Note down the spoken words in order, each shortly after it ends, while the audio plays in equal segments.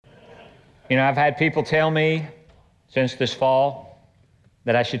I've had people tell me since this fall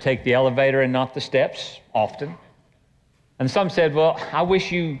that I should take the elevator and not the steps often. And some said, well, I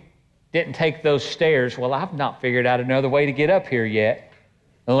wish you didn't take those stairs. Well, I've not figured out another way to get up here yet,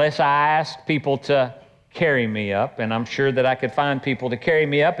 unless I ask people to carry me up. And I'm sure that I could find people to carry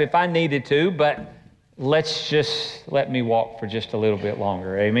me up if I needed to, but let me walk for just a little bit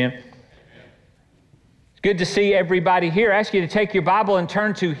longer. Amen. It's good to see everybody here. I ask you to take your Bible and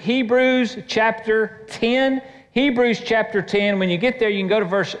turn to Hebrews chapter 10. Hebrews chapter 10. When you get there, you can go to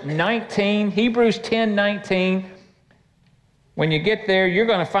verse 19. Hebrews 10:19. When you get there, you're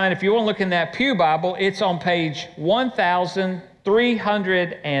going to find, if you want to look in that pew Bible, it's on page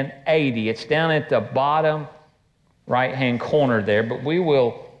 1380. It's down at the bottom right-hand corner there, but we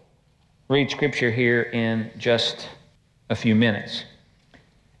will read Scripture here in just a few minutes.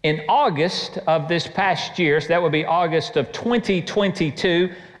 In August of this past year, so that would be August of 2022,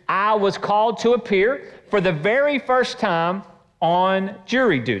 I was called to appear for the very first time on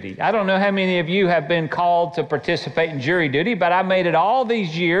jury duty. I don't know how many of you have been called to participate in jury duty, but I made it all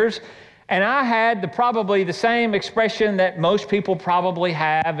these years, and I had probably the same expression that most people probably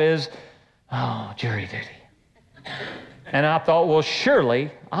have is, oh, jury duty. And I thought, well,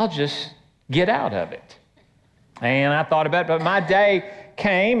 surely I'll just get out of it. And I thought about it, but my day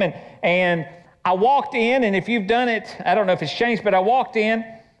came, and I walked in, and if you've done it, I don't know if it's changed, but I walked in,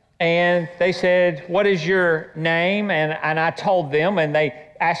 and they said, what is your name? And I told them, and they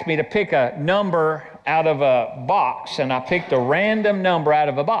asked me to pick a number out of a box, and I picked a random number out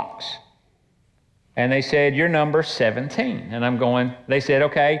of a box. And they said, you're number 17. And I'm going, they said,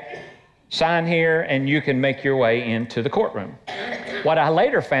 okay, sign here, and you can make your way into the courtroom. What I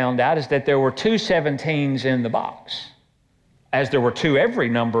later found out is that there were two 17s in the box, as there were two every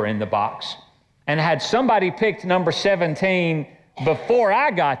number in the box. And had somebody picked number 17 before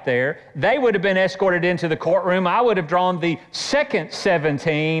I got there, they would have been escorted into the courtroom. I would have drawn the second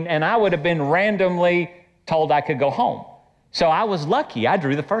 17, and I would have been randomly told I could go home. So I was lucky. I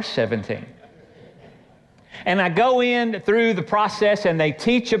drew the first 17. And I go in through the process, and they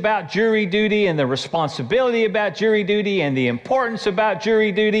teach about jury duty and the responsibility about jury duty and the importance about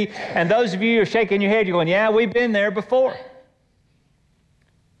jury duty. And those of you who are shaking your head, you're going, yeah, we've been there before.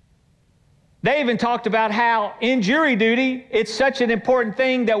 They even talked about how in jury duty, it's such an important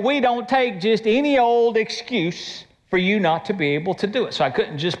thing that we don't take just any old excuse for you not to be able to do it. So I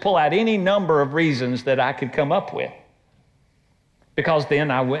couldn't just pull out any number of reasons that I could come up with, because then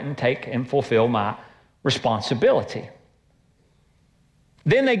I wouldn't take and fulfill my responsibility.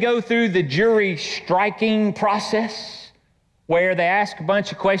 Then they go through the jury striking process, where they ask a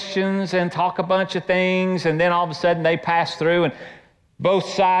bunch of questions and talk a bunch of things, and then all of a sudden they pass through, and both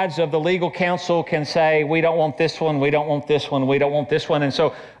sides of the legal counsel can say, we don't want this one, we don't want this one, we don't want this one. And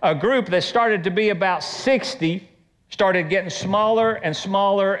so a group that started to be about 60 started getting smaller and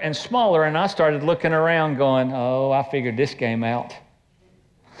smaller and smaller, and I started looking around going, oh, I figured this game out.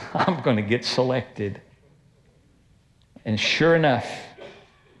 I'm going to get selected. And sure enough,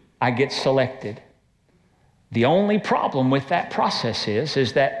 I get selected. The only problem with that process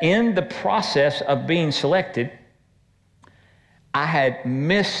is that in the process of being selected, I had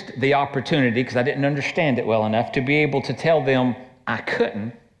missed the opportunity, because I didn't understand it well enough, to be able to tell them I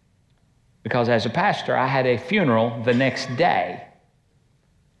couldn't, because as a pastor, I had a funeral the next day.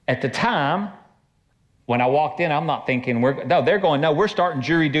 At the time, when I walked in, I'm not thinking, they're going, no, we're starting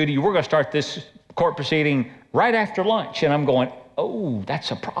jury duty. We're going to start this court proceeding right after lunch. And I'm going, oh,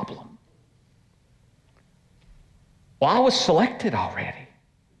 that's a problem. Well, I was selected already.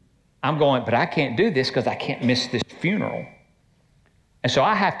 I'm going, but I can't do this because I can't miss this funeral. And so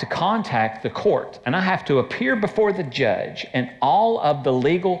I have to contact the court, and I have to appear before the judge and all of the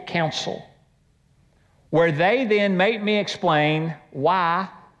legal counsel, where they then make me explain why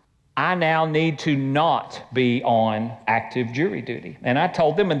I now need to not be on active jury duty. And I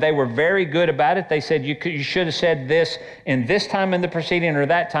told them, and they were very good about it. They said, you should have said this in this time in the proceeding or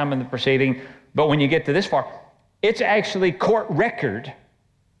that time in the proceeding. But when you get to this far, it's actually court record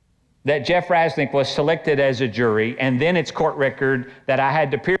that Jeff Rasnick was selected as a jury, and then it's court record that I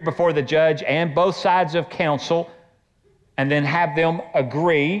had to appear before the judge and both sides of counsel, and then have them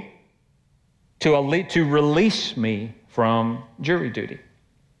agree to release me from jury duty.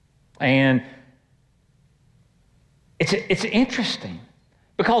 And it's interesting,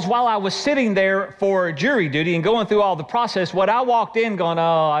 because while I was sitting there for jury duty and going through all the process, what I walked in going,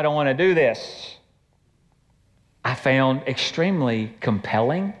 oh, I don't want to do this, I found extremely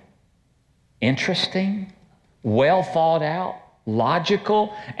compelling, interesting, well thought out,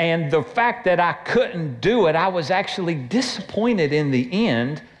 logical. And the fact that I couldn't do it, I was actually disappointed in the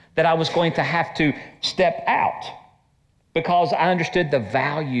end that I was going to have to step out because I understood the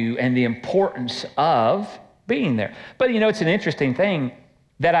value and the importance of being there. But it's an interesting thing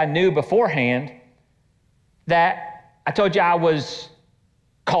that I knew beforehand that I told you I was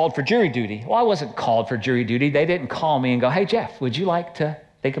called for jury duty. Well, I wasn't called for jury duty. They didn't call me and go, "Hey, Jeff, would you like to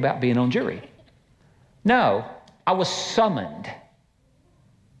think about being on jury?" No, I was summoned.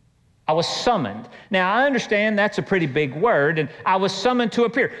 I was summoned. Now, I understand that's a pretty big word, and I was summoned to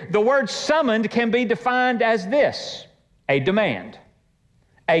appear. The word summoned can be defined as this: a demand,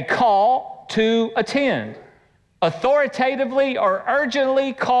 a call to attend, authoritatively or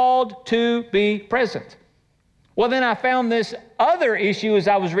urgently called to be present. Well, then I found this other issue as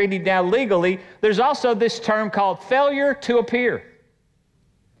I was reading down legally. There's also this term called failure to appear.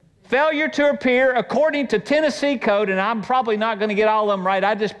 Failure to appear, according to Tennessee code, and I'm probably not going to get all of them right.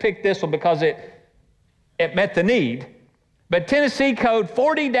 I just picked this one because it met the need. But Tennessee code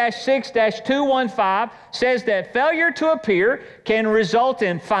 40-6-215 says that failure to appear can result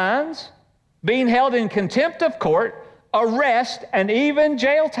in fines, being held in contempt of court, arrest, and even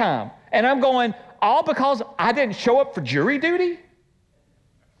jail time. And I'm going, all because I didn't show up for jury duty?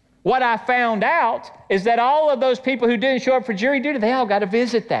 What I found out is that all of those people who didn't show up for jury duty, they all got a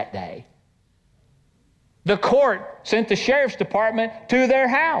visit that day. The court sent the sheriff's department to their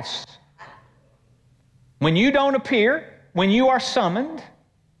house. When you don't appear, when you are summoned,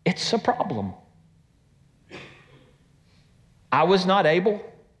 it's a problem. I was not able,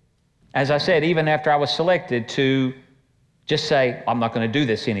 as I said, even after I was selected, to just say, "I'm not going to do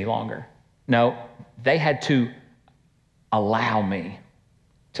this any longer." No, they had to allow me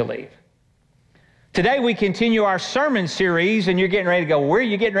to leave. Today we continue our sermon series, and you're getting ready to go, where are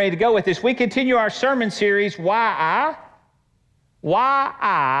you getting ready to go with this? We continue our sermon series, Why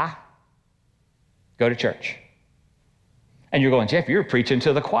I Go to Church. And you're going, "Jeff, you're preaching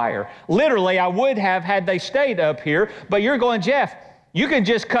to the choir." Literally, I would have had they stayed up here, but you're going, "Jeff, you can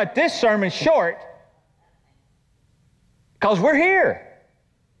just cut this sermon short because we're here."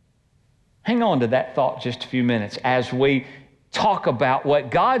 Hang on to that thought just a few minutes as we talk about what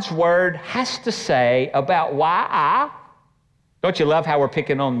God's Word has to say about why I. Don't you love how we're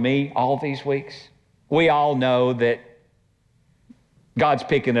picking on me all these weeks? We all know that God's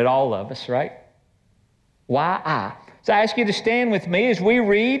picking at all of us, right? Why I. So I ask you to stand with me as we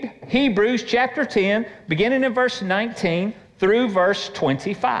read Hebrews chapter 10, beginning in verse 19 through verse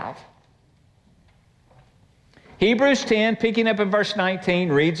 25. Hebrews 10, picking up in verse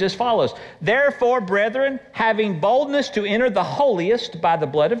 19, reads as follows: "Therefore, brethren, having boldness to enter the holiest by the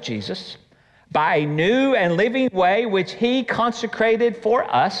blood of Jesus, by a new and living way which he consecrated for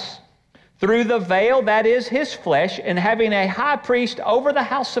us, through the veil that is his flesh, and having a high priest over the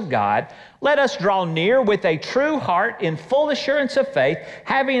house of God, let us draw near with a true heart in full assurance of faith,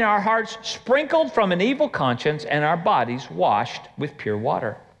 having our hearts sprinkled from an evil conscience and our bodies washed with pure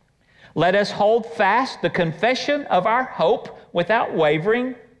water. Let us hold fast the confession of our hope without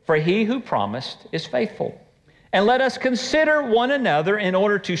wavering, for he who promised is faithful. And let us consider one another in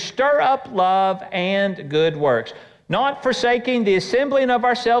order to stir up love and good works, not forsaking the assembling of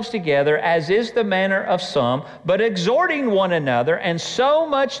ourselves together, as is the manner of some, but exhorting one another, and so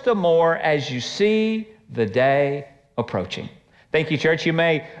much the more as you see the day approaching." Thank you, church. You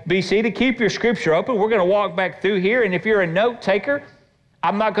may be seated. Keep your scripture open. We're going to walk back through here, and if you're a note taker,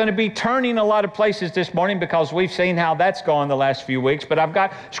 I'm not going to be turning a lot of places this morning because we've seen how that's gone the last few weeks, but I've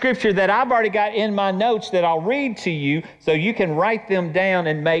got scripture that I've already got in my notes that I'll read to you so you can write them down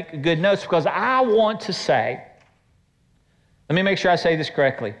and make good notes, because I want to say, let me make sure I say this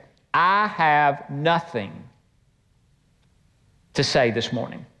correctly, I have nothing to say this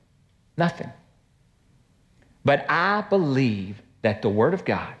morning. Nothing. But I believe that the Word of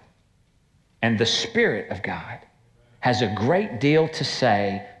God and the Spirit of God has a great deal to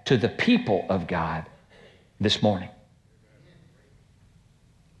say to the people of God this morning.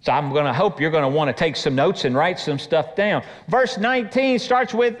 So I'm going to hope you're going to want to take some notes and write some stuff down. Verse 19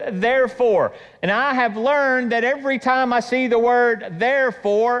 starts with "therefore." And I have learned that every time I see the word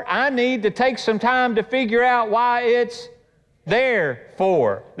 "therefore," I need to take some time to figure out why it's there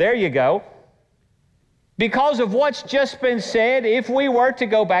for. There you go. Because of what's just been said, if we were to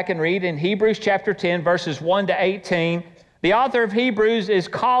go back and read in Hebrews chapter 10, verses 1 to 18, the author of Hebrews is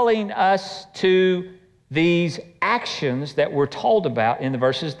calling us to these actions that we're told about in the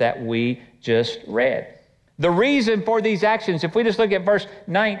verses that we just read. The reason for these actions, if we just look at verse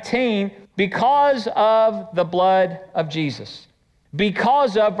 19, because of the blood of Jesus.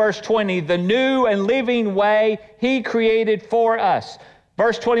 Because of, verse 20, the new and living way he created for us.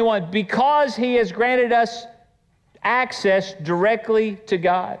 Verse 21, because he has granted us access directly to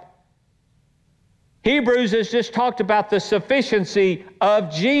God. Hebrews has just talked about the sufficiency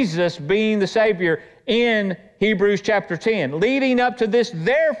of Jesus being the Savior in Hebrews chapter 10, leading up to this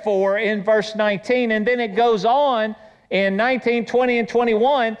therefore in verse 19, and then it goes on in 19, 20, and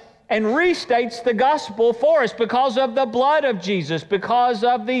 21 and restates the gospel for us because of the blood of Jesus, because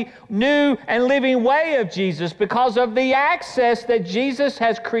of the new and living way of Jesus, because of the access that Jesus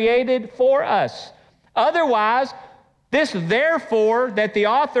has created for us. Otherwise, this therefore that the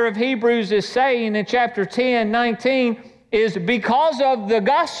author of Hebrews is saying in chapter 10, 19 is because of the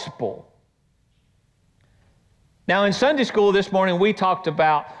gospel. Now in Sunday school this morning we talked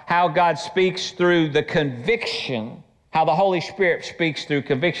about how God speaks through the conviction, how the Holy Spirit speaks through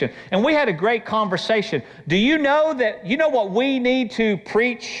conviction. And we had a great conversation. Do you know what we need to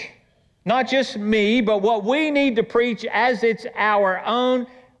preach? Not just me, but what we need to preach as it's our own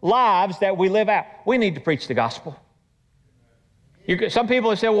lives that we live out. We need to preach the gospel. Some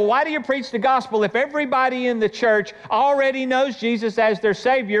people have said, well, why do you preach the gospel if everybody in the church already knows Jesus as their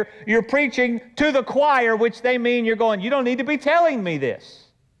Savior? You're preaching to the choir, which they mean you're going, you don't need to be telling me this.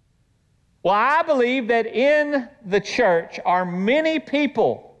 Well, I believe that in the church are many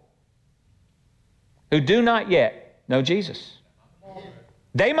people who do not yet know Jesus.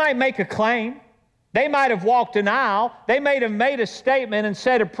 They might make a claim. They might have walked an aisle. They may have made a statement and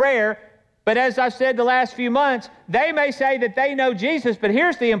said a prayer. But as I've said the last few months, they may say that they know Jesus, but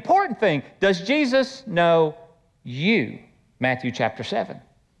here's the important thing. Does Jesus know you? Matthew chapter 7.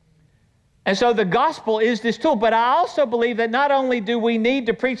 And so the gospel is this tool, but I also believe that not only do we need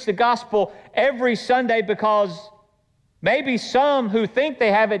to preach the gospel every Sunday because maybe some who think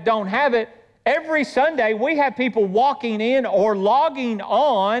they have it don't have it, every Sunday we have people walking in or logging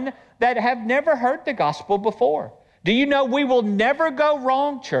on that have never heard the gospel before. Do you know we will never go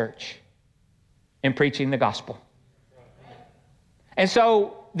wrong, church, in preaching the gospel? And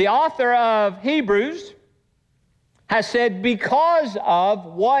so the author of Hebrews has said, because of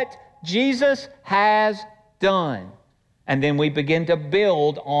what Jesus has done. And then we begin to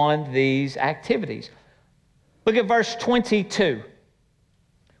build on these activities. Look at verse 22.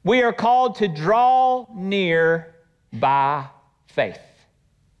 We are called to draw near by faith.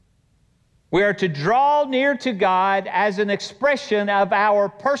 We are to draw near to God as an expression of our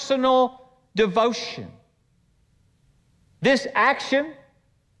personal devotion. This action,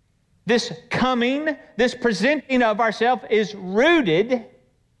 this coming, this presenting of ourselves is rooted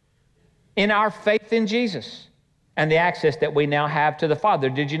in our faith in Jesus and the access that we now have to the Father.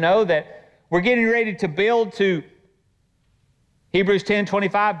 Did you know that we're getting ready to build to Hebrews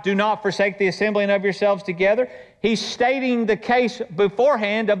 10:25, do not forsake the assembling of yourselves together. He's stating the case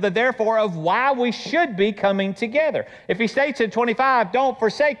beforehand of the therefore of why we should be coming together. If he states in 25, don't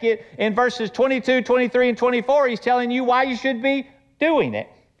forsake it, in verses 22, 23, and 24, he's telling you why you should be doing it.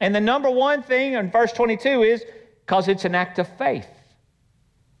 And the number one thing in verse 22 is because it's an act of faith.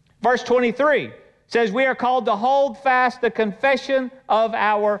 Verse 23 says we are called to hold fast the confession of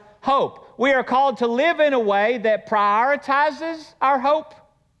our hope. We are called to live in a way that prioritizes our hope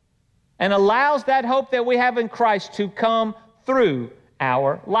and allows that hope that we have in Christ to come through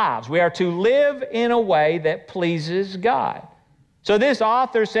our lives. We are to live in a way that pleases God. So this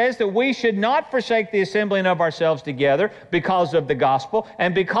author says that we should not forsake the assembling of ourselves together because of the gospel.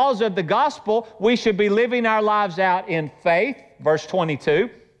 And because of the gospel, we should be living our lives out in faith, verse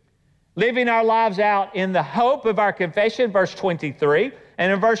 22. Living our lives out in the hope of our confession, verse 23.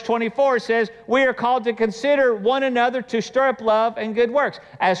 And in verse 24 it says, we are called to consider one another to stir up love and good works.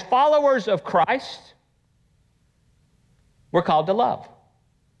 As followers of Christ, we're called to love.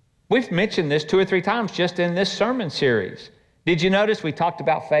 We've mentioned this 2 or 3 times just in this sermon series. Did you notice we talked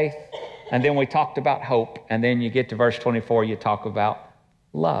about faith, and then we talked about hope, and then you get to verse 24, you talk about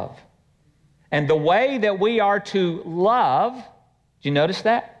love. And the way that we are to love, did you notice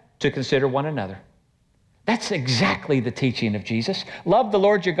that? To consider one another. That's exactly the teaching of Jesus. Love the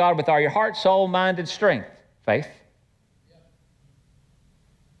Lord your God with all your heart, soul, mind, and strength. Faith.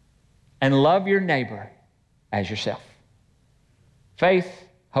 And love your neighbor as yourself. Faith,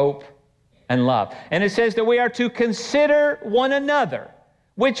 hope, and love. And it says that we are to consider one another,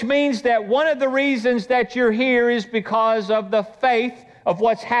 which means that one of the reasons that you're here is because of the faith of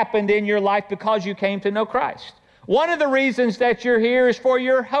what's happened in your life because you came to know Christ. One of the reasons that you're here is for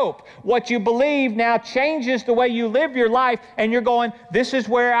your hope. What you believe now changes the way you live your life, and you're going, this is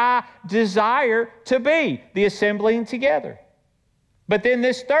where I desire to be, the assembling together. But then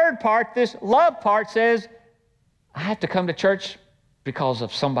this third part, this love part says, I have to come to church because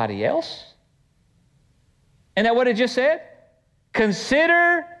of somebody else? Isn't that what it just said?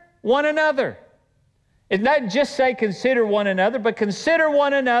 Consider one another. It doesn't just say consider one another, but consider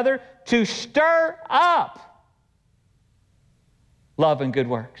one another to stir up love and good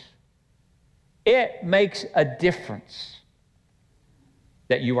works. It makes a difference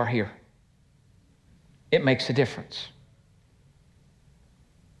that you are here. It makes a difference.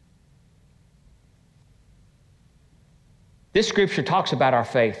 This scripture talks about our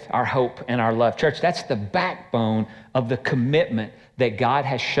faith, our hope, and our love. Church, that's the backbone of the commitment that God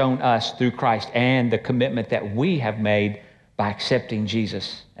has shown us through Christ and the commitment that we have made by accepting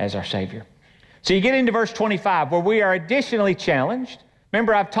Jesus as our Savior. So you get into verse 25 where we are additionally challenged.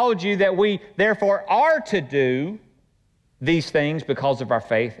 Remember, I've told you that we therefore are to do these things because of our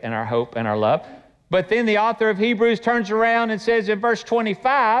faith and our hope and our love. But then the author of Hebrews turns around and says in verse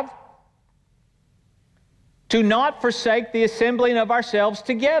 25, to not forsake the assembling of ourselves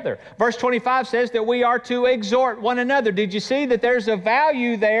together. Verse 25 says that we are to exhort one another. Did you see that there's a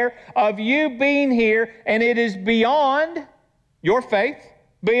value there of you being here, and it is beyond your faith,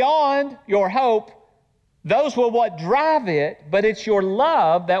 beyond your hope. Those will what drive it, but it's your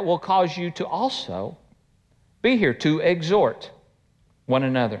love that will cause you to also be here, to exhort one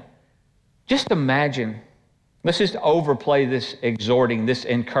another. Just imagine, let's just overplay this exhorting, this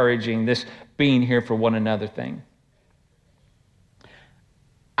encouraging, this being here for one another thing.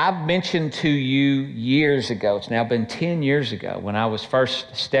 I've mentioned to you years ago, it's now been 10 years ago, when I was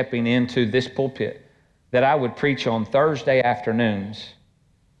first stepping into this pulpit, that I would preach on Thursday afternoons,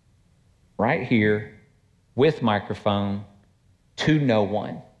 right here, with microphone, to no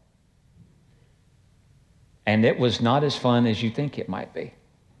one. And it was not as fun as you think it might be.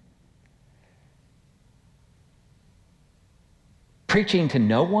 Preaching to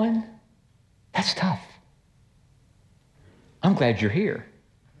no one? That's tough. I'm glad you're here,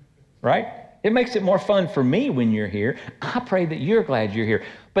 right? It makes it more fun for me when you're here. I pray that you're glad you're here.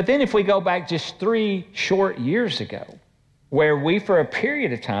 But then if we go back just 3 short years ago, where we, for a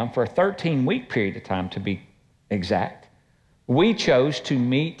period of time, for a 13-week period of time to be exact, we chose to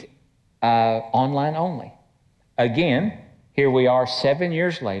meet online only. Again, here we are 7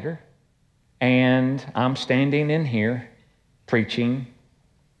 years later, and I'm standing in here preaching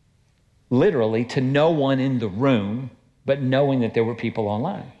literally to no one in the room, but knowing that there were people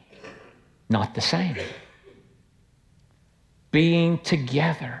online. Not the same. Being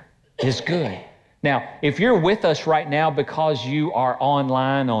together is good. Now, if you're with us right now because you are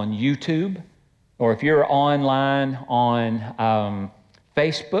online on YouTube, or if you're online on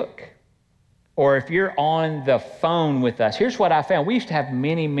Facebook, or if you're on the phone with us, here's what I found. We used to have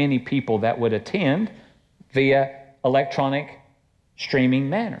many, many people that would attend via electronic streaming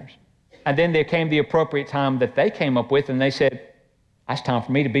manners. And then there came the appropriate time that they came up with, and they said, it's time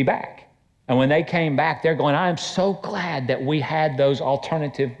for me to be back. And when they came back, they're going, I am so glad that we had those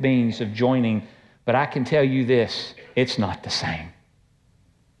alternative means of joining, but I can tell you this, it's not the same.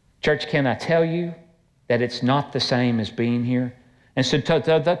 Church, can I tell you that it's not the same as being here? And so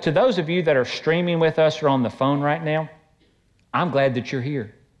to those of you that are streaming with us or on the phone right now, I'm glad that you're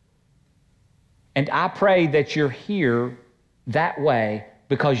here. And I pray that you're here that way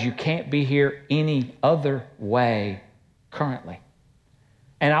because you can't be here any other way currently.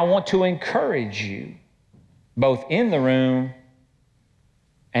 And I want to encourage you, both in the room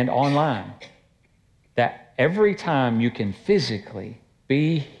and online, that every time you can physically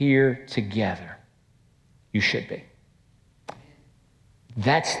be here together, you should be.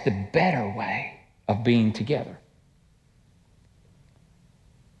 That's the better way of being together.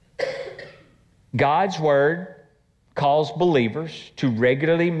 God's Word calls believers to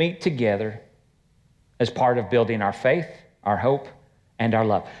regularly meet together as part of building our faith, our hope, and our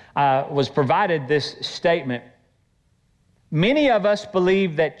love. Was provided this statement. Many of us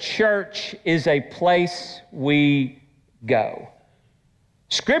believe that church is a place we go.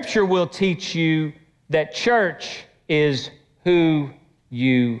 Scripture will teach you that church is who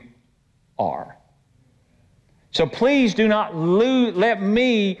you are. So please do not let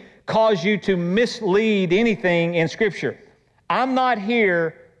me cause you to mislead anything in Scripture. I'm not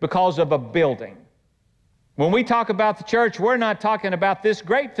here because of a building. When we talk about the church, we're not talking about this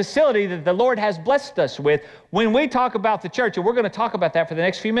great facility that the Lord has blessed us with. When we talk about the church, and we're going to talk about that for the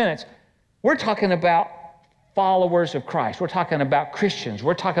next few minutes, we're talking about followers of Christ. We're talking about Christians.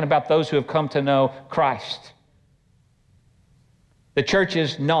 We're talking about those who have come to know Christ. The church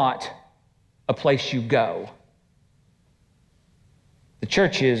is not a place you go. The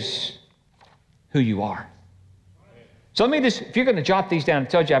church is who you are. So let me just, if you're going to jot these down, I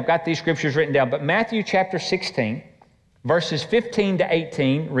told you I've got these scriptures written down, but Matthew chapter 16, verses 15 to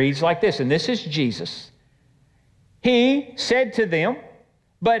 18 reads like this, and this is Jesus. He said to them,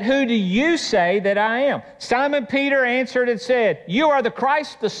 But who do you say that I am? Simon Peter answered and said, You are the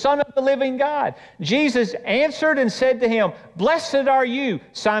Christ, the Son of the living God. Jesus answered and said to him, Blessed are you,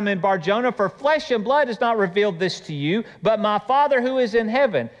 Simon Bar-Jonah, for flesh and blood has not revealed this to you, but my Father who is in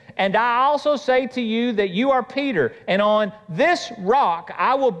heaven. And I also say to you that you are Peter, and on this rock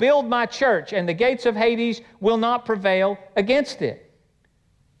I will build my church, and the gates of Hades will not prevail against it.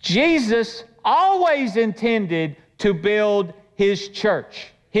 Jesus always intended to build His church,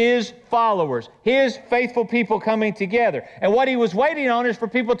 His followers, His faithful people coming together. And what He was waiting on is for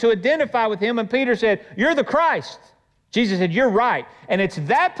people to identify with Him. And Peter said, You're the Christ. Jesus said, You're right. And it's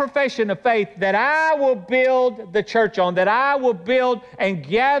that profession of faith that I will build the church on, that I will build and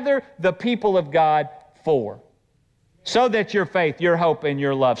gather the people of God for. So that your faith, your hope, and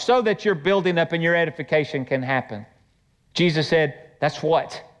your love, so that your building up and your edification can happen. Jesus said, That's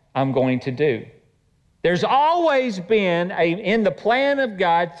what I'm going to do. There's always been, in the plan of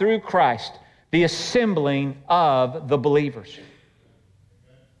God through Christ, the assembling of the believers.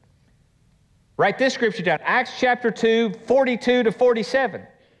 Write this scripture down, Acts chapter 2, 42 to 47.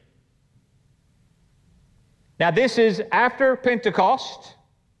 Now this is after Pentecost,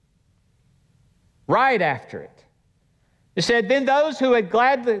 right after it. It said, Then those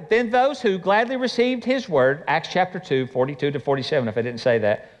who gladly received His word, Acts chapter 2, 42 to 47, if I didn't say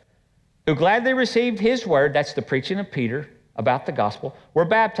that, who gladly received His word, that's the preaching of Peter about the gospel, were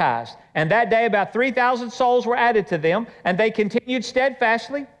baptized. And that day about 3,000 souls were added to them, and they continued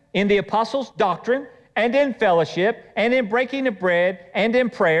steadfastly in the apostles' doctrine, and in fellowship, and in breaking of bread, and in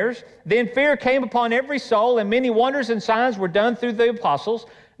prayers. Then fear came upon every soul, and many wonders and signs were done through the apostles.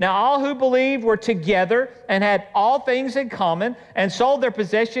 Now all who believed were together and had all things in common, and sold their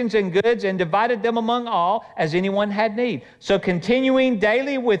possessions and goods and divided them among all as anyone had need. So continuing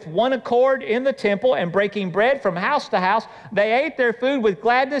daily with one accord in the temple and breaking bread from house to house, they ate their food with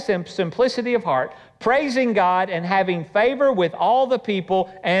gladness and simplicity of heart, praising God and having favor with all the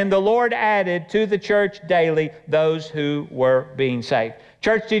people. And the Lord added to the church daily those who were being saved.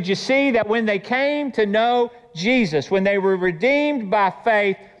 Church, did you see that when they came to know Jesus, when they were redeemed by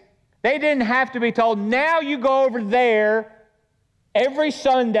faith, they didn't have to be told, now you go over there every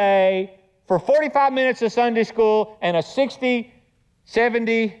Sunday for 45 minutes of Sunday school and a 60,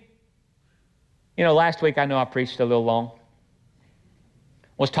 70. Last week I know I preached a little long.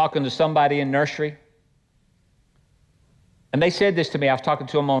 Was talking to somebody in nursery. And they said this to me. I was talking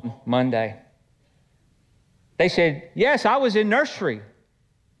to them on Monday. They said, yes, I was in nursery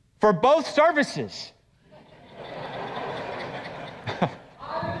for both services.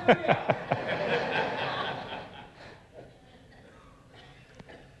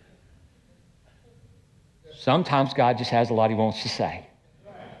 Sometimes God just has a lot He wants to say.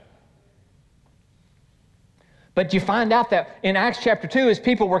 But you find out that in Acts chapter 2, as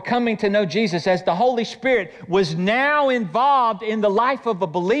people were coming to know Jesus, as the Holy Spirit was now involved in the life of a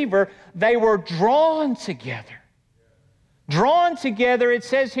believer, they were drawn together. Drawn together, it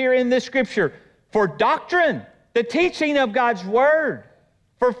says here in this scripture, for doctrine, the teaching of God's Word,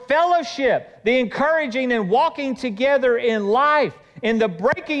 for fellowship, the encouraging and walking together in life, in the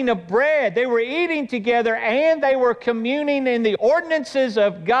breaking of bread. They were eating together and they were communing in the ordinances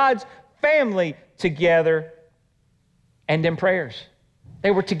of God's family together, and in prayers. They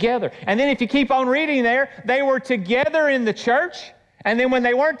were together. And then if you keep on reading there, they were together in the church. And then when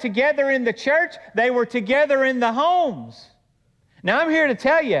they weren't together in the church, they were together in the homes. Now I'm here to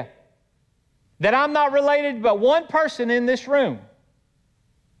tell you that I'm not related to but one person in this room.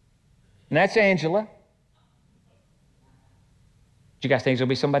 And that's Angela. Do you guys think there'll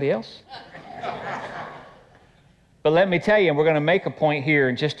be somebody else? But let me tell you, and we're going to make a point here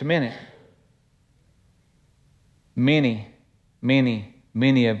in just a minute. Many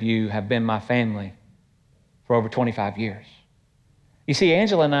of you have been my family for over 25 years. You see,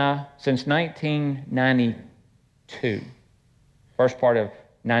 Angela and I, since 1992, first part of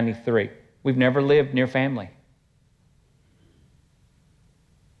 93, we've never lived near family.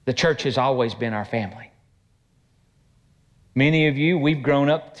 The church has always been our family. Many of you, we've grown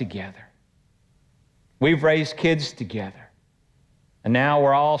up together. We've raised kids together. And now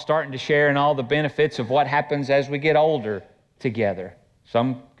we're all starting to share in all the benefits of what happens as we get older together.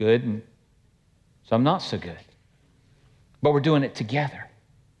 Some good and some not so good. But we're doing it together.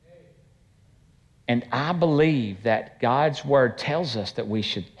 And I believe that God's Word tells us that we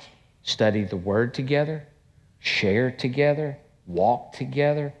should study the Word together, share together, walk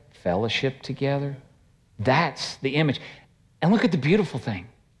together, fellowship together. That's the image. And look at the beautiful thing.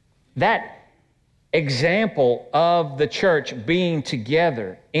 That example of the church being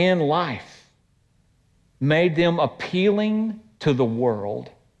together in life made them appealing to the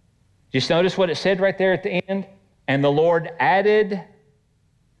world. Just notice what it said right there at the end. And the Lord added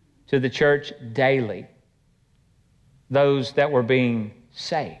to the church daily those that were being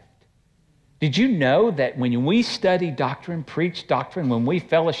saved. Did you know that when we study doctrine, preach doctrine, when we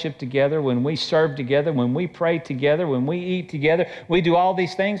fellowship together, when we serve together, when we pray together, when we eat together, we do all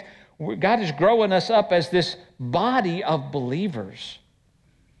these things, God is growing us up as this body of believers.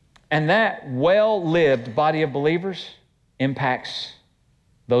 And that well-lived body of believers impacts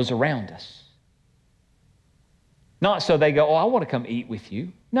those around us. Not so they go, oh, I want to come eat with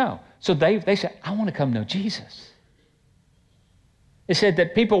you. No. So they say, I want to come know Jesus. It said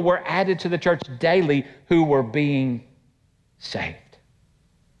that people were added to the church daily who were being saved.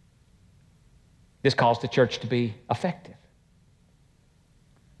 This caused the church to be effective.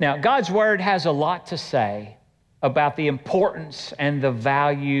 Now, God's Word has a lot to say about the importance and the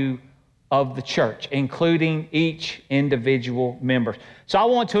value of the church, including each individual member. So I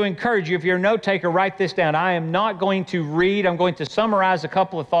want to encourage you, if you're a note taker, write this down. I am not going to read, I'm going to summarize a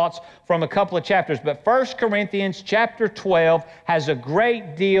couple of thoughts from a couple of chapters. But 1 Corinthians chapter 12 has a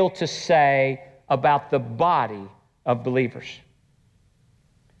great deal to say about the body of believers.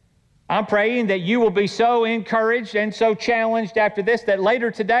 I'm praying that you will be so encouraged and so challenged after this that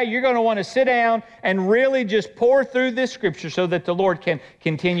later today you're going to want to sit down and really just pour through this scripture so that the Lord can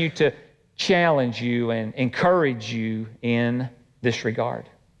continue to challenge you and encourage you in this regard.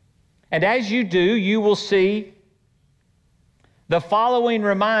 And as you do, you will see the following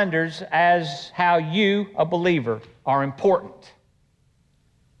reminders as how you, a believer, are important.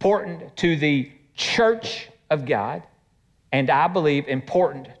 Important to the church of God, and I believe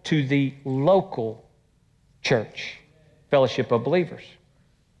important to the local church, fellowship of believers.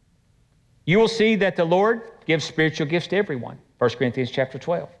 You will see that the Lord gives spiritual gifts to everyone, 1 Corinthians chapter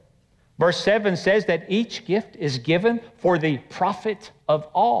 12. Verse 7 says that each gift is given for the profit of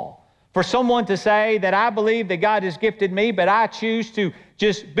all. For someone to say that I believe that God has gifted me, but I choose to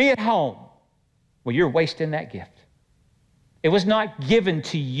just be at home, well, you're wasting that gift. It was not given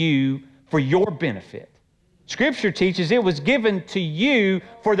to you for your benefit. Scripture teaches it was given to you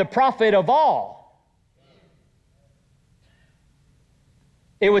for the profit of all.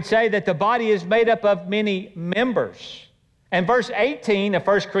 It would say that the body is made up of many members. And verse 18 of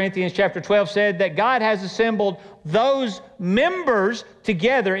 1 Corinthians chapter 12 said that God has assembled those members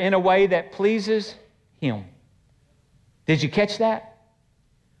together in a way that pleases Him. Did you catch that?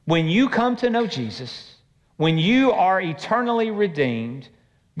 When you come to know Jesus, when you are eternally redeemed,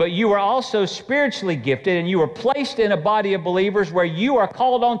 but you are also spiritually gifted and you are placed in a body of believers where you are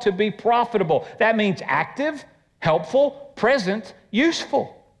called on to be profitable. That means active, helpful, present,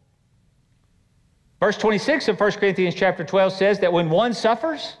 useful. Verse 26 of 1 Corinthians chapter 12 says that when one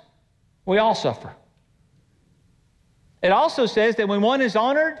suffers, we all suffer. It also says that when one is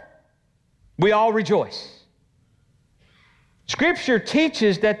honored, we all rejoice. Scripture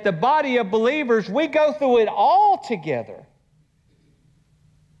teaches that the body of believers, we go through it all together.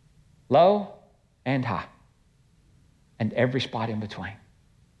 Low and high, and every spot in between.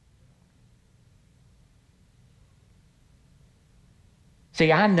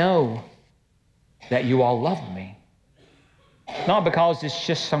 See, I know that you all love me. Not because it's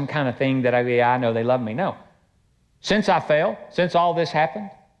just some kind of thing that I know they love me. No. Since I fell, since all this happened,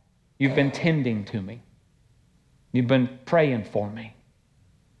 you've been tending to me. You've been praying for me.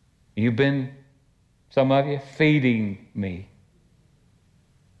 You've been, some of you, feeding me.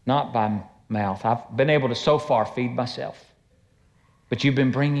 Not by mouth. I've been able to so far feed myself. But you've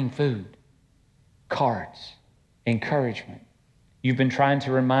been bringing food, cards, encouragement. You've been trying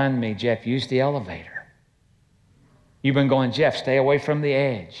to remind me, Jeff, use the elevator. You've been going, Jeff, stay away from the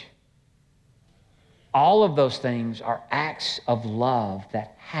edge. All of those things are acts of love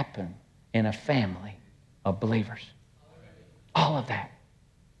that happen in a family of believers. All of that.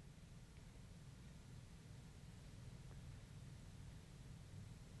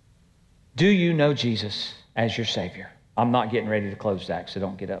 Do you know Jesus as your Savior? I'm not getting ready to close that, so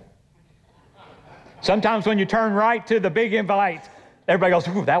don't get up. Sometimes when you turn right to the big invite, everybody goes,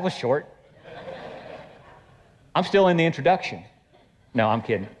 ooh, that was short. I'm still in the introduction. No, I'm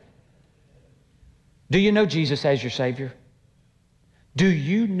kidding. Do you know Jesus as your Savior? Do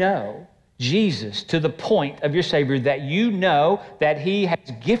you know Jesus to the point of your Savior that you know that He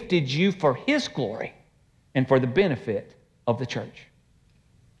has gifted you for His glory and for the benefit of the church?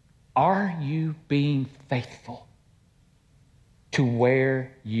 Are you being faithful to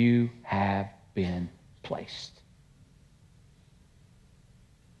where you have been placed?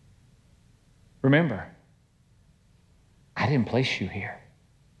 Remember, I didn't place you here.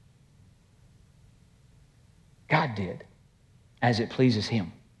 God did. as it pleases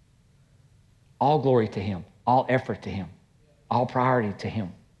Him. All glory to Him, all effort to Him, all priority to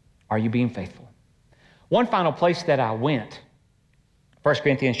Him. Are you being faithful? One final place that I went, 1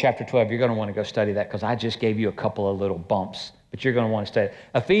 Corinthians chapter 12, you're going to want to go study that because I just gave you a couple of little bumps, but you're going to want to study it.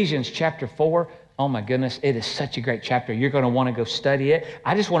 Ephesians chapter 4, oh my goodness, it is such a great chapter. You're going to want to go study it.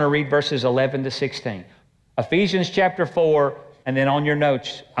 I just want to read verses 11 to 16. Ephesians chapter 4, and then on your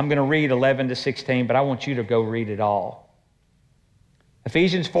notes, I'm going to read 11 to 16, but I want you to go read it all.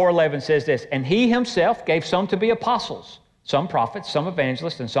 Ephesians 4:11 says this, and He Himself gave some to be apostles, some prophets, some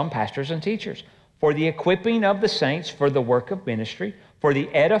evangelists, and some pastors and teachers, for the equipping of the saints for the work of ministry, for the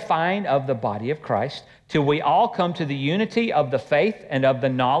edifying of the body of Christ, till we all come to the unity of the faith and of the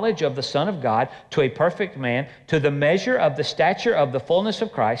knowledge of the Son of God, to a perfect man, to the measure of the stature of the fullness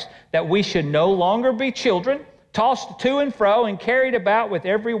of Christ, that we should no longer be children, tossed to and fro and carried about with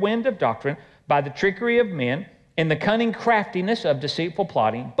every wind of doctrine by the trickery of men, in the cunning craftiness of deceitful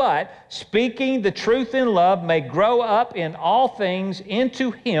plotting, but speaking the truth in love may grow up in all things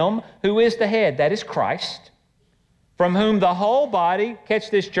into Him who is the head, that is Christ, from whom the whole body, catch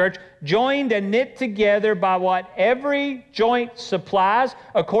this church, joined and knit together by what every joint supplies,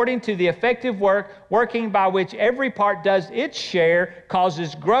 according to the effective working by which every part does its share,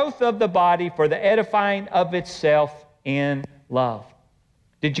 causes growth of the body for the edifying of itself in love.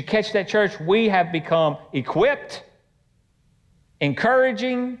 Did you catch that, church? We have become equipped,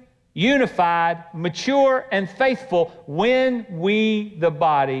 encouraging, unified, mature, and faithful when we, the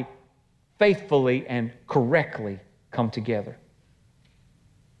body, faithfully and correctly come together.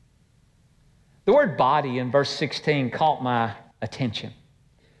 The word body in verse 16 caught my attention.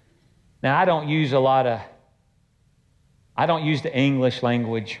 Now, I don't use the English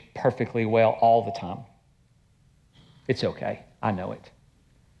language perfectly well all the time. It's okay. I know it.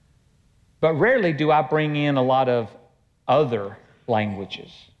 But rarely do I bring in a lot of other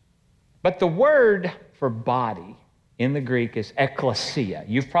languages. But the word for body in the Greek is ekklesia.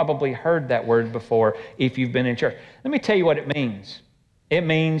 You've probably heard that word before if you've been in church. Let me tell you what it means. It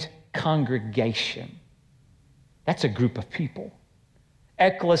means congregation. That's a group of people.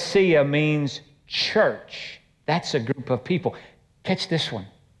 Ekklesia means church. That's a group of people. Catch this one.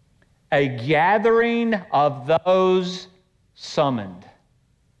 A gathering of those summoned.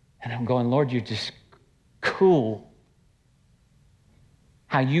 And I'm going, Lord, you're just cool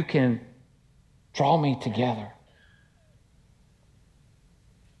how you can draw me together.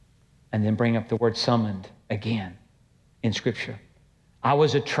 And then bring up the word summoned again in Scripture. I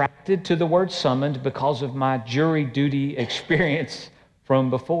was attracted to the word summoned because of my jury duty experience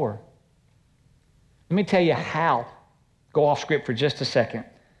from before. Let me tell you how. Go off script for just a second.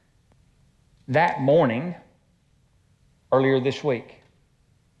 That morning, earlier this week,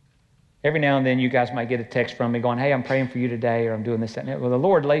 every now and then you guys might get a text from me going, hey, I'm praying for you today, or I'm doing this, that, and that. Well, the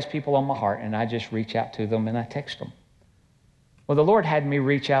Lord lays people on my heart, and I just reach out to them and I text them. Well, the Lord had me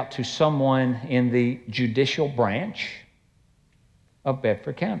reach out to someone in the judicial branch of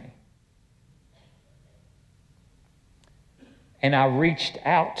Bedford County. And I reached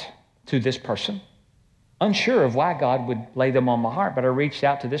out to this person, unsure of why God would lay them on my heart, but I reached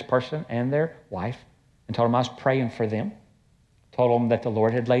out to this person and their wife and told them I was praying for them. Told them that the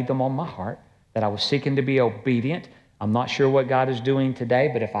Lord had laid them on my heart, that I was seeking to be obedient. I'm not sure what God is doing today,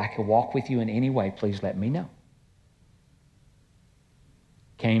 but if I could walk with you in any way, please let me know.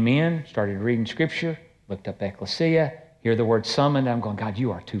 Came in, started reading Scripture, looked up ekklesia, hear the word summoned. I'm going, God,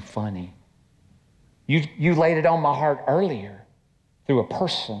 you are too funny. You laid it on my heart earlier through a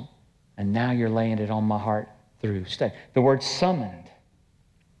person, and now you're laying it on my heart through study. The word summoned.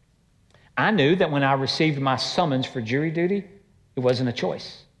 I knew that when I received my summons for jury duty, it wasn't a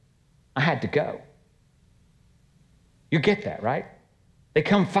choice. I had to go. You get that, right? They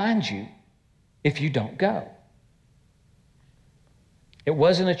come find you if you don't go. It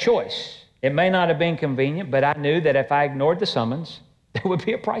wasn't a choice. It may not have been convenient, but I knew that if I ignored the summons, there would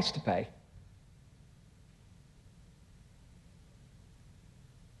be a price to pay.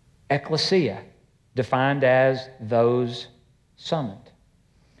 Ekklesia, defined as those summoned.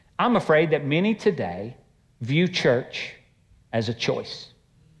 I'm afraid that many today view church as a choice,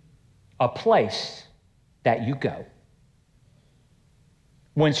 a place that you go.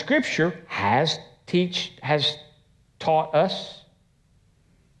 When Scripture has taught us,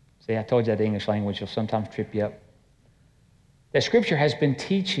 see, I told you that the English language will sometimes trip you up, that Scripture has been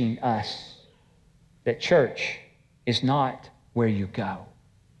teaching us that church is not where you go.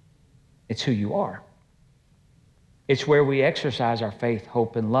 It's who you are. It's where we exercise our faith,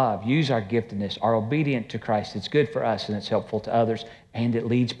 hope, and love, use our giftedness, are obedient to Christ. It's good for us and it's helpful to others, and it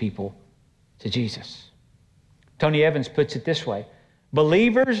leads people to Jesus. Tony Evans puts it this way: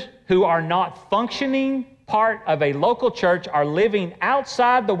 believers who are not functioning part of a local church are living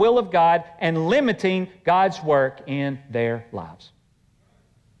outside the will of God and limiting God's work in their lives.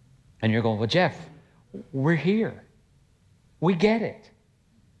 And you're going, well, Jeff, we're here. We get it.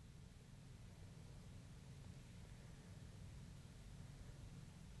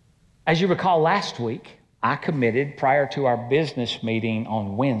 As you recall, last week, I committed, prior to our business meeting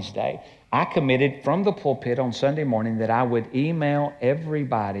on Wednesday, I committed from the pulpit on Sunday morning that I would email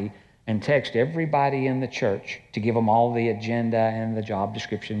everybody and text everybody in the church to give them all the agenda and the job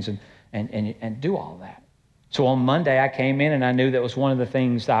descriptions and do all that. So on Monday, I came in and I knew that was one of the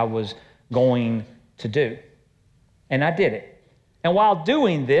things I was going to do. And I did it. And while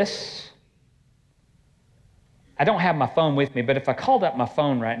doing this, I don't have my phone with me, but if I called up my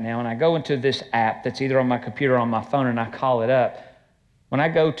phone right now and I go into this app that's either on my computer or on my phone and I call it up, when I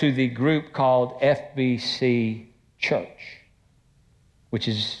go to the group called FBC Church, which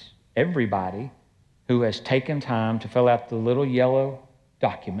is everybody who has taken time to fill out the little yellow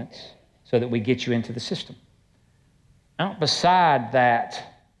documents so that we get you into the system. Out beside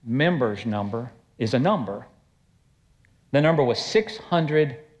that members number is a number. The number was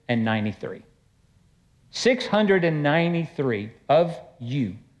 693. 693 of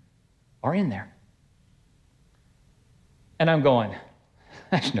you are in there. And I'm going,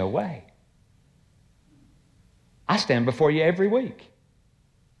 there's no way. I stand before you every week.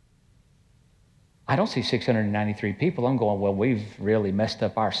 I don't see 693 people. I'm going, well, we've really messed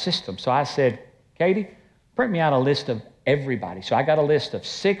up our system. So I said, Katie, print me out a list of everybody. So I got a list of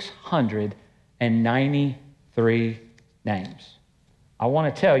 693 names. I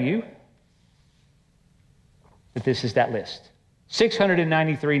want to tell you that this is that list.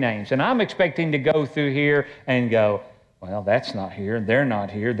 693 names. And I'm expecting to go through here and go, well, that's not here, they're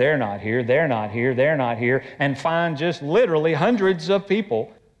not here, they're not here, they're not here, they're not here, and find just literally hundreds of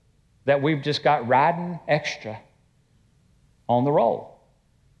people that we've just got riding extra on the roll.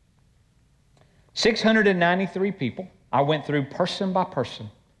 693 people. I went through person by person,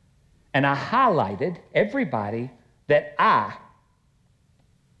 and I highlighted everybody that I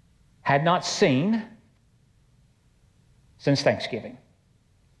had not seen since Thanksgiving.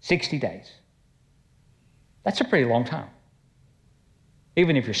 60 days. That's a pretty long time.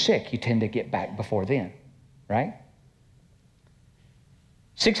 Even if you're sick, you tend to get back before then, right?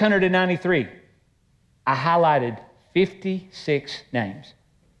 693. I highlighted 56 names.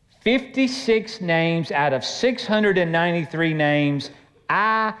 56 names out of 693 names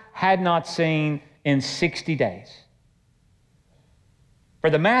I had not seen in 60 days. For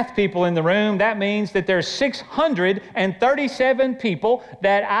the math people in the room, that means that there's 637 people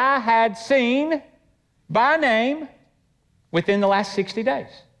that I had seen by name within the last 60 days.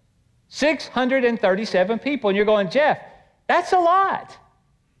 637 people. And you're going, Jeff, that's a lot.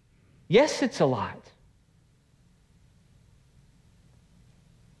 Yes, it's a lot.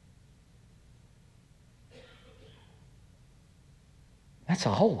 That's a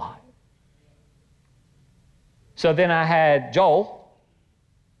whole lot. So then I had Joel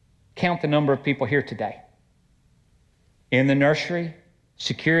count the number of people here today. In the nursery,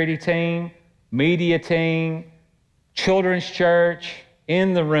 security team, media team, children's church,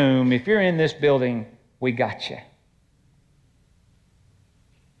 in the room. If you're in this building, we got you.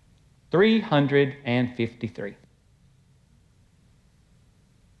 353.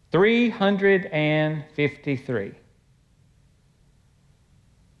 353.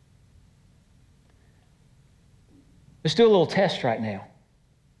 Let's do a little test right now.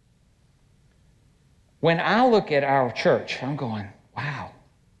 When I look at our church, I'm going, wow,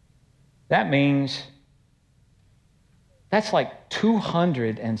 that means that's like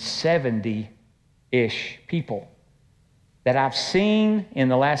 270-ish people that I've seen in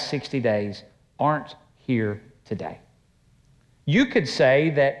the last 60 days aren't here today. You could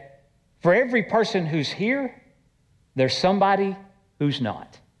say that for every person who's here, there's somebody who's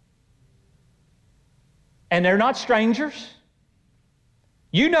not. And they're not strangers.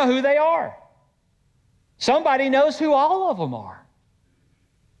 You know who they are. Somebody knows who all of them are.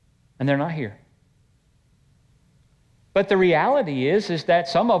 And they're not here. But the reality is that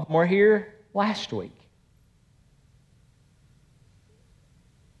some of them were here last week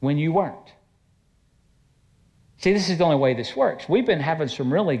when you weren't. See, this is the only way this works. We've been having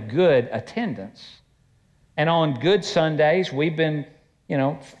some really good attendance. And on good Sundays, we've been,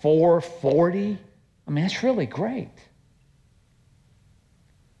 440. I mean, that's really great.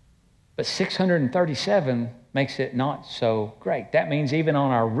 But 637 makes it not so great. That means even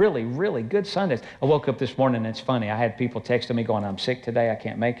on our really, really good Sundays. I woke up this morning and it's funny. I had people texting me going, I'm sick today, I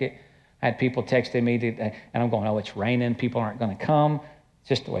can't make it. I had people texting me, and I'm going, oh, it's raining. People aren't going to come. It's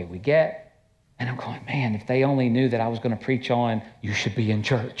just the way we get. And I'm going, man, if they only knew that I was going to preach on, you should be in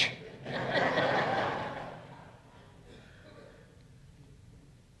church.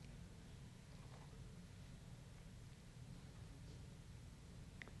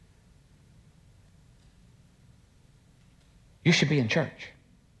 You should be in church.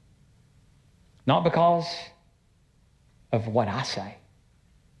 Not because of what I say,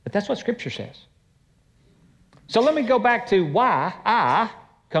 but that's what Scripture says. So let me go back to why I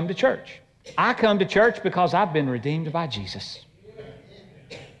come to church. I come to church because I've been redeemed by Jesus.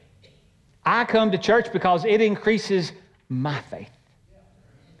 I come to church because it increases my faith.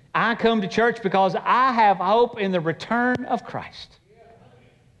 I come to church because I have hope in the return of Christ.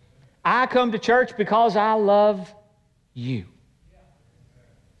 I come to church because I love you.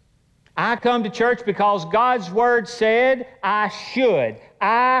 I come to church because God's Word said I should.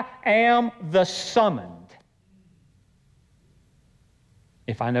 I am the summoned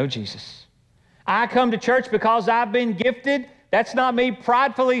if I know Jesus. I come to church because I've been gifted. That's not me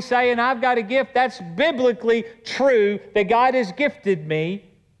pridefully saying I've got a gift. That's biblically true that God has gifted me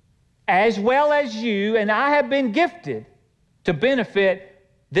as well as you, and I have been gifted to benefit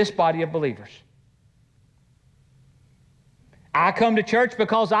this body of believers. I come to church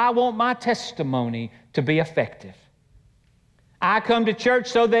because I want my testimony to be effective. I come to church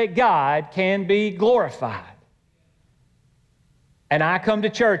so that God can be glorified. And I come to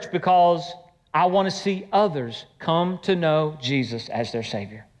church because I want to see others come to know Jesus as their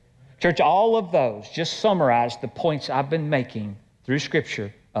Savior. Church, all of those just summarize the points I've been making through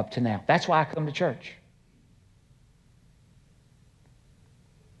Scripture up to now. That's why I come to church.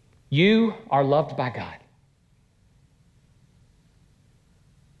 You are loved by God.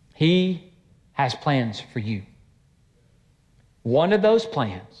 He has plans for you. One of those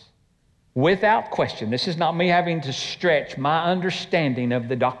plans, without question, this is not me having to stretch my understanding of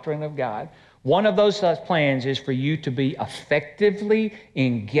the doctrine of God. One of those plans is for you to be effectively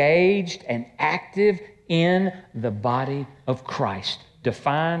engaged and active in the body of Christ,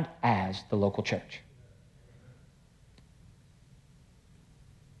 defined as the local church.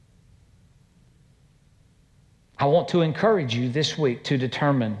 I want to encourage you this week to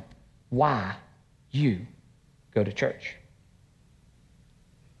determine why you go to church.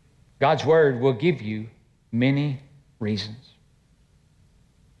 God's Word will give you many reasons.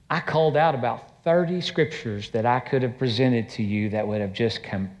 I called out about 30 scriptures that I could have presented to you that would have just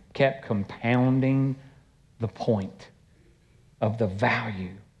kept compounding the point of the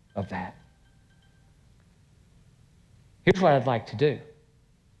value of that. Here's what I'd like to do.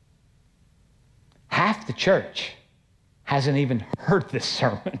 Half the church hasn't even heard this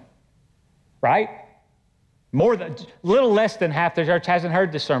sermon, right? Little less than half the church hasn't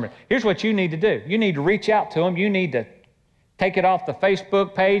heard this sermon. Here's what you need to do. You need to reach out to them. You need to take it off the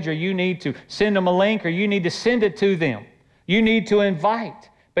Facebook page, or you need to send them a link, or you need to send it to them. You need to invite.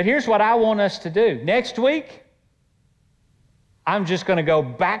 But here's what I want us to do. Next week, I'm just going to go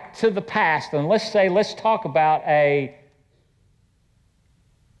back to the past, and let's talk about a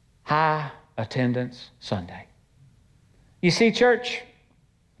high attendance Sunday. You see, church,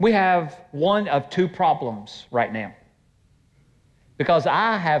 we have one of two problems right now. Because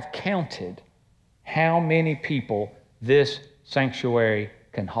I have counted how many people this sanctuary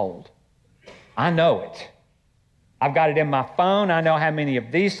can hold. I know it. I've got it in my phone. I know how many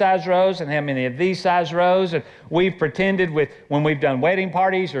of these size rows and how many of these size rows. And we've pretended when we've done wedding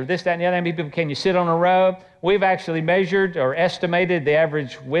parties or this, that, and the other, how many people can you sit on a row? We've actually measured or estimated the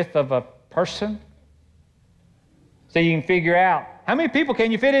average width of a person. So you can figure out how many people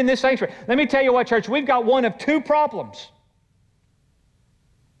can you fit in this sanctuary. Let me tell you what, church, we've got one of two problems.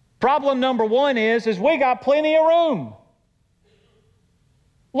 Problem number one is we got plenty of room.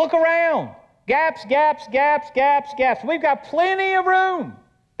 Look around. Gaps, gaps, gaps, gaps, gaps. We've got plenty of room.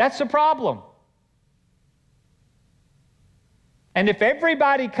 That's the problem. And if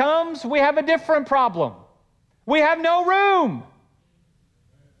everybody comes, we have a different problem. We have no room.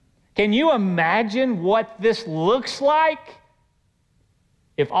 Can you imagine what this looks like?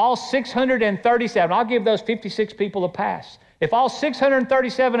 If all 637, I'll give those 56 people a pass. If all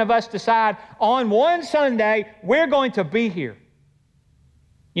 637 of us decide on one Sunday, we're going to be here.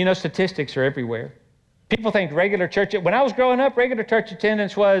 You know, statistics are everywhere. People think regular church, when I was growing up, regular church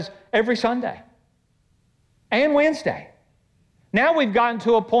attendance was every Sunday and Wednesday. Now we've gotten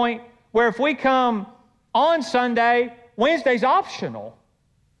to a point where if we come on Sunday, Wednesday's optional.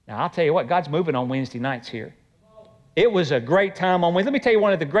 Now, I'll tell you what, God's moving on Wednesday nights here. It was a great time on Wednesday. Let me tell you,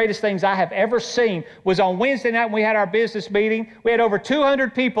 one of the greatest things I have ever seen was on Wednesday night when we had our business meeting. We had over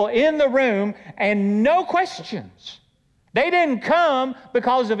 200 people in the room and no questions. They didn't come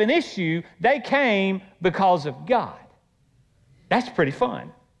because of an issue. They came because of God. That's pretty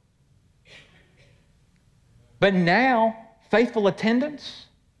fun. But now, faithful attendance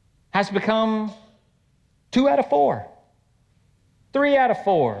has become 2 out of 4, 3 out of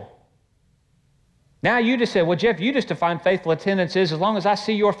 4. Now you just said, well, Jeff, you just define faithful attendance as long as I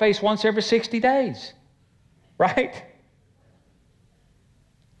see your face once every 60 days, right?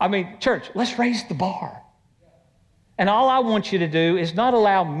 I mean, church, let's raise the bar. And all I want you to do is not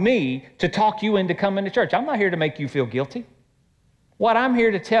allow me to talk you into coming to church. I'm not here to make you feel guilty. What I'm here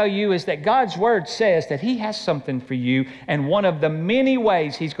to tell you is that God's Word says that He has something for you, and one of the many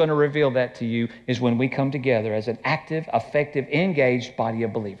ways He's going to reveal that to you is when we come together as an active, effective, engaged body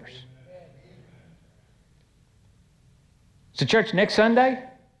of believers. So church, next Sunday,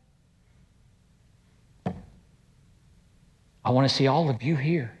 I want to see all of you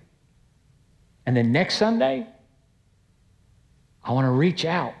here. And then next Sunday, I want to reach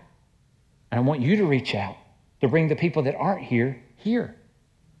out. And I want you to reach out to bring the people that aren't here.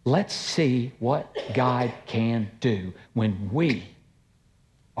 Let's see what God can do when we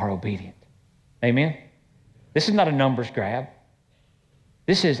are obedient. Amen? This is not a numbers grab.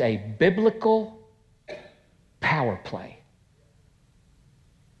 This is a biblical power play.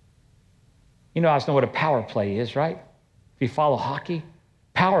 You guys know what a power play is, right? If you follow hockey,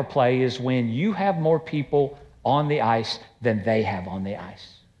 power play is when you have more people on the ice than they have on the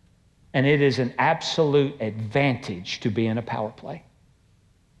ice. And it is an absolute advantage to be in a power play.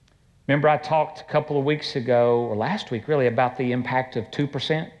 Remember I talked a couple of weeks ago, or last week really, about the impact of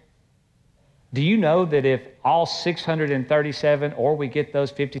 2%? Do you know that if all 637, or we get those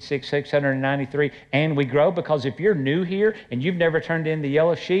 693, and we grow, because if you're new here and you've never turned in the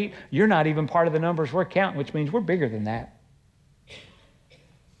yellow sheet, you're not even part of the numbers we're counting, which means we're bigger than that.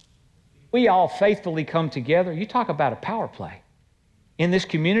 We all faithfully come together. You talk about a power play. In this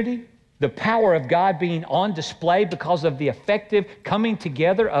community, the power of God being on display because of the effective coming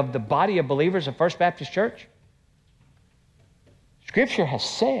together of the body of believers of First Baptist Church. Scripture has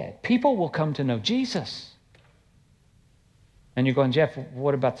said people will come to know Jesus. And you're going, Jeff,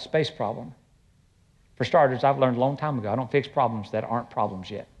 what about the space problem? For starters, I've learned a long time ago, I don't fix problems that aren't problems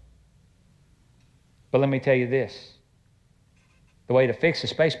yet. But let me tell you this. The way to fix the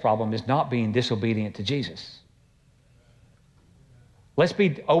space problem is not being disobedient to Jesus. Let's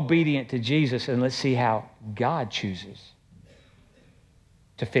be obedient to Jesus, and let's see how God chooses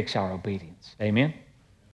to fix our obedience. Amen?